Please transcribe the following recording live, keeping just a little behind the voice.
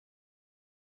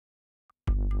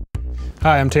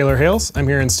Hi, I'm Taylor Hales. I'm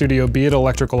here in Studio B at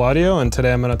Electrical Audio, and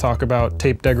today I'm going to talk about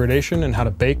tape degradation and how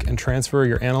to bake and transfer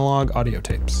your analog audio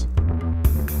tapes.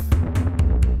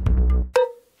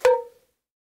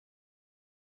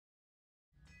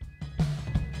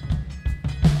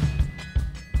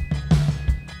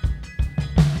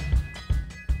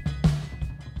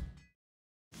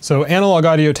 So analog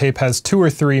audio tape has two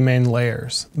or three main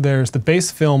layers. There's the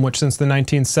base film, which since the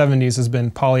 1970s has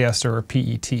been polyester or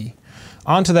PET.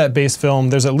 Onto that base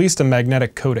film, there's at least a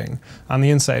magnetic coating on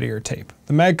the inside of your tape.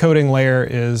 The mag coating layer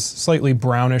is slightly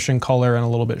brownish in color and a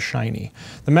little bit shiny.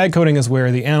 The mag coating is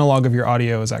where the analog of your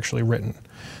audio is actually written.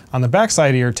 On the back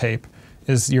side of your tape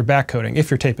is your back coating, if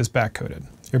your tape is back coated.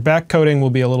 Your back coating will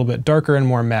be a little bit darker and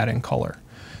more matte in color.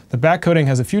 The back coating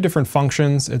has a few different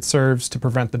functions. It serves to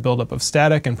prevent the buildup of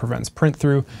static and prevents print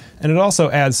through, and it also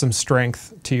adds some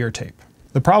strength to your tape.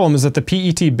 The problem is that the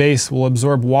PET base will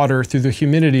absorb water through the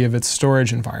humidity of its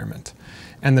storage environment,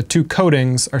 and the two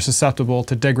coatings are susceptible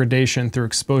to degradation through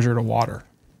exposure to water.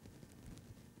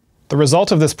 The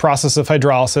result of this process of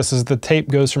hydrolysis is the tape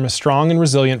goes from a strong and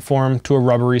resilient form to a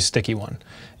rubbery, sticky one.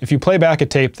 If you play back a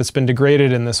tape that's been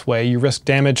degraded in this way, you risk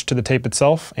damage to the tape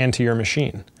itself and to your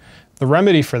machine. The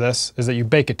remedy for this is that you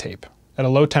bake a tape at a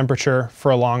low temperature for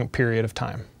a long period of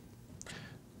time.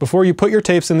 Before you put your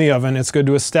tapes in the oven, it's good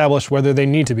to establish whether they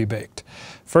need to be baked.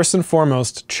 First and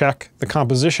foremost, check the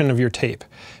composition of your tape.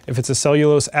 If it's a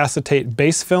cellulose acetate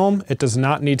base film, it does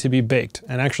not need to be baked,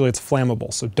 and actually it's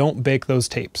flammable, so don't bake those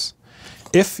tapes.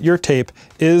 If your tape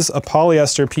is a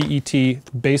polyester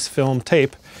PET base film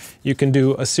tape, you can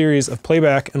do a series of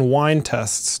playback and wind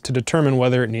tests to determine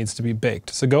whether it needs to be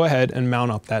baked. So go ahead and mount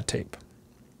up that tape.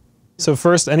 So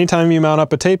first, anytime you mount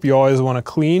up a tape, you always want to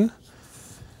clean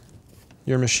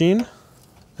your machine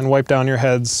and wipe down your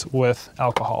heads with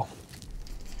alcohol.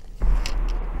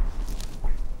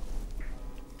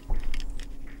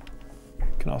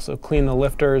 You can also clean the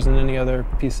lifters and any other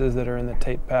pieces that are in the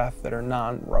tape path that are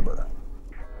non-rubber.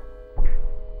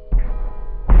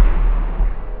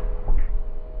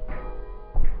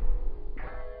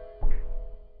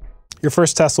 Your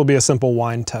first test will be a simple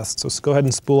wind test, so go ahead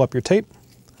and spool up your tape.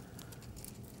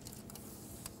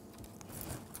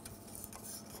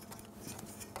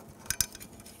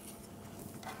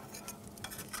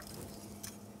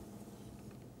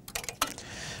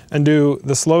 And do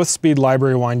the slowest speed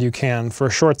library wind you can for a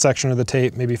short section of the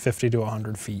tape, maybe 50 to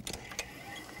 100 feet.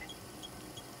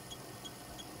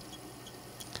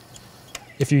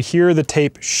 If you hear the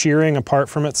tape shearing apart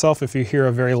from itself, if you hear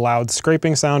a very loud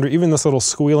scraping sound or even this little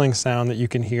squealing sound that you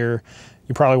can hear,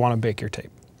 you probably want to bake your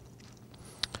tape.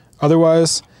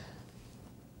 Otherwise,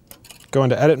 go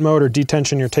into edit mode or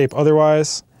detension your tape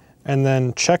otherwise, and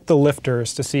then check the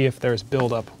lifters to see if there's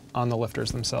buildup on the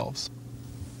lifters themselves.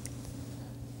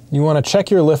 You want to check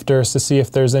your lifters to see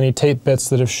if there's any tape bits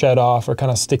that have shed off or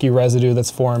kind of sticky residue that's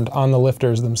formed on the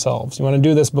lifters themselves. You want to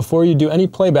do this before you do any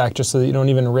playback just so that you don't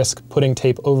even risk putting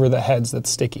tape over the heads that's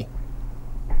sticky.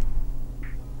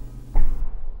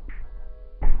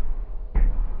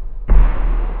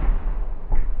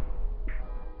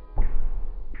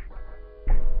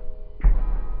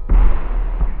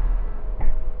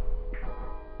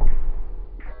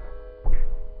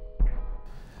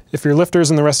 If your lifters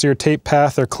and the rest of your tape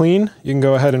path are clean, you can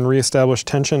go ahead and reestablish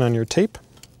tension on your tape.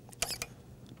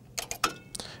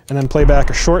 And then play back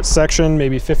a short section,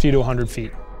 maybe 50 to 100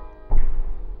 feet.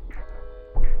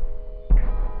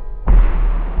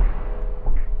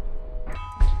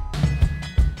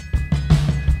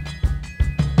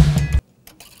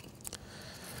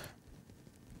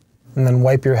 And then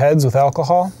wipe your heads with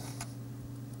alcohol.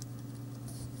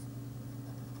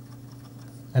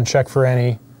 And check for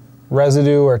any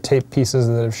residue or tape pieces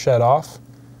that have shed off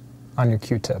on your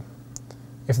Q-tip.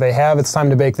 If they have, it's time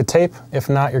to bake the tape. If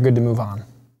not, you're good to move on.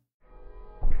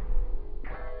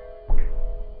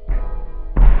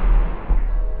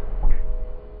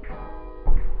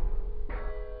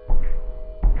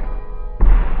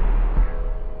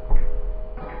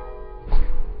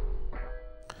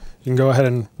 You can go ahead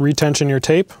and retension your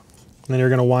tape, and then you're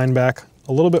going to wind back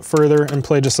a little bit further and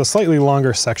play just a slightly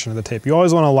longer section of the tape. You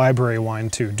always want a library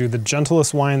wind too. Do the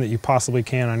gentlest wind that you possibly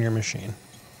can on your machine.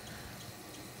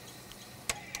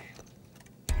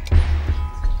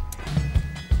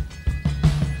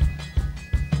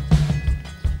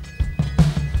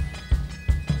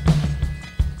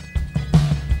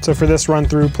 So for this run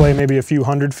through, play maybe a few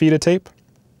 100 feet of tape.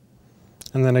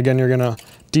 And then again, you're gonna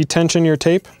detension your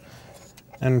tape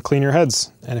and clean your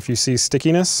heads. And if you see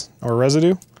stickiness or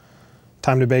residue,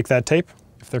 time to bake that tape.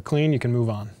 If they're clean, you can move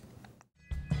on.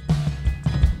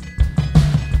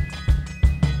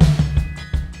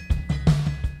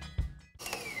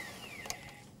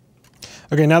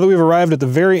 Okay, now that we've arrived at the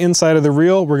very inside of the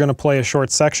reel, we're going to play a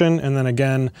short section and then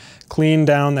again clean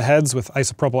down the heads with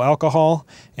isopropyl alcohol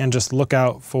and just look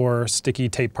out for sticky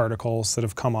tape particles that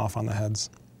have come off on the heads.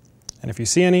 And if you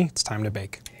see any, it's time to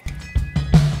bake.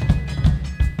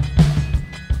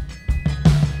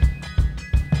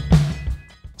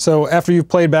 So after you've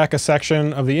played back a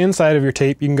section of the inside of your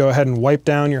tape, you can go ahead and wipe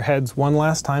down your heads one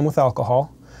last time with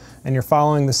alcohol. And you're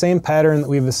following the same pattern that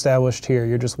we've established here.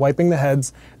 You're just wiping the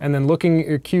heads and then looking at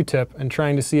your Q-tip and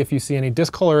trying to see if you see any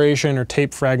discoloration or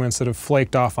tape fragments that have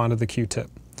flaked off onto the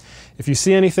Q-tip. If you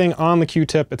see anything on the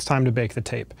Q-tip, it's time to bake the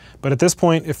tape. But at this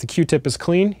point, if the Q-tip is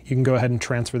clean, you can go ahead and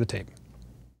transfer the tape.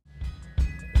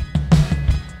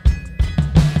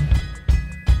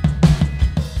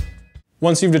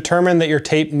 Once you've determined that your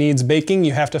tape needs baking,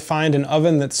 you have to find an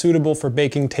oven that's suitable for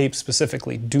baking tape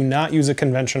specifically. Do not use a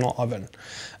conventional oven.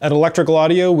 At Electrical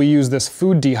Audio, we use this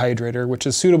food dehydrator, which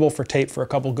is suitable for tape for a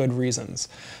couple good reasons.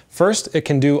 First, it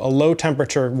can do a low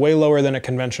temperature, way lower than a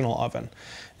conventional oven.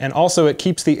 And also, it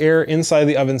keeps the air inside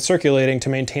the oven circulating to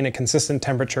maintain a consistent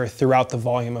temperature throughout the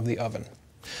volume of the oven.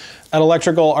 At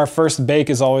Electrical, our first bake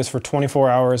is always for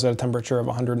 24 hours at a temperature of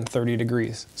 130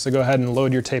 degrees. So go ahead and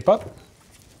load your tape up.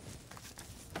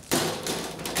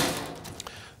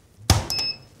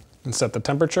 And set the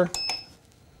temperature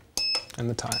and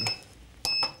the time.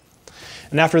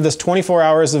 And after this 24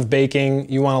 hours of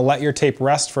baking, you want to let your tape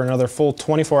rest for another full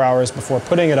 24 hours before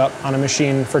putting it up on a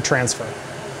machine for transfer.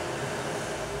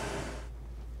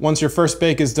 Once your first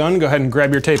bake is done, go ahead and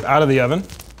grab your tape out of the oven.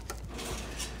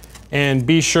 And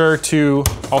be sure to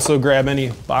also grab any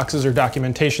boxes or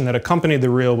documentation that accompanied the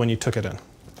reel when you took it in.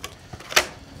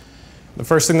 The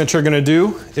first thing that you're going to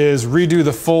do is redo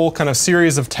the full kind of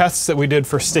series of tests that we did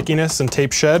for stickiness and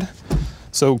tape shed.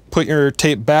 So put your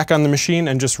tape back on the machine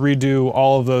and just redo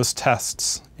all of those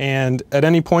tests. And at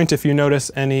any point, if you notice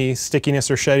any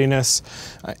stickiness or sheddiness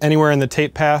anywhere in the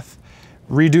tape path,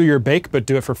 redo your bake, but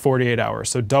do it for 48 hours.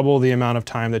 So double the amount of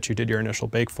time that you did your initial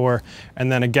bake for,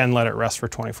 and then again let it rest for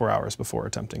 24 hours before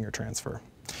attempting your transfer.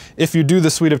 If you do the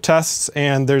suite of tests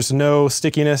and there's no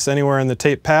stickiness anywhere in the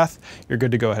tape path, you're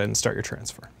good to go ahead and start your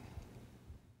transfer.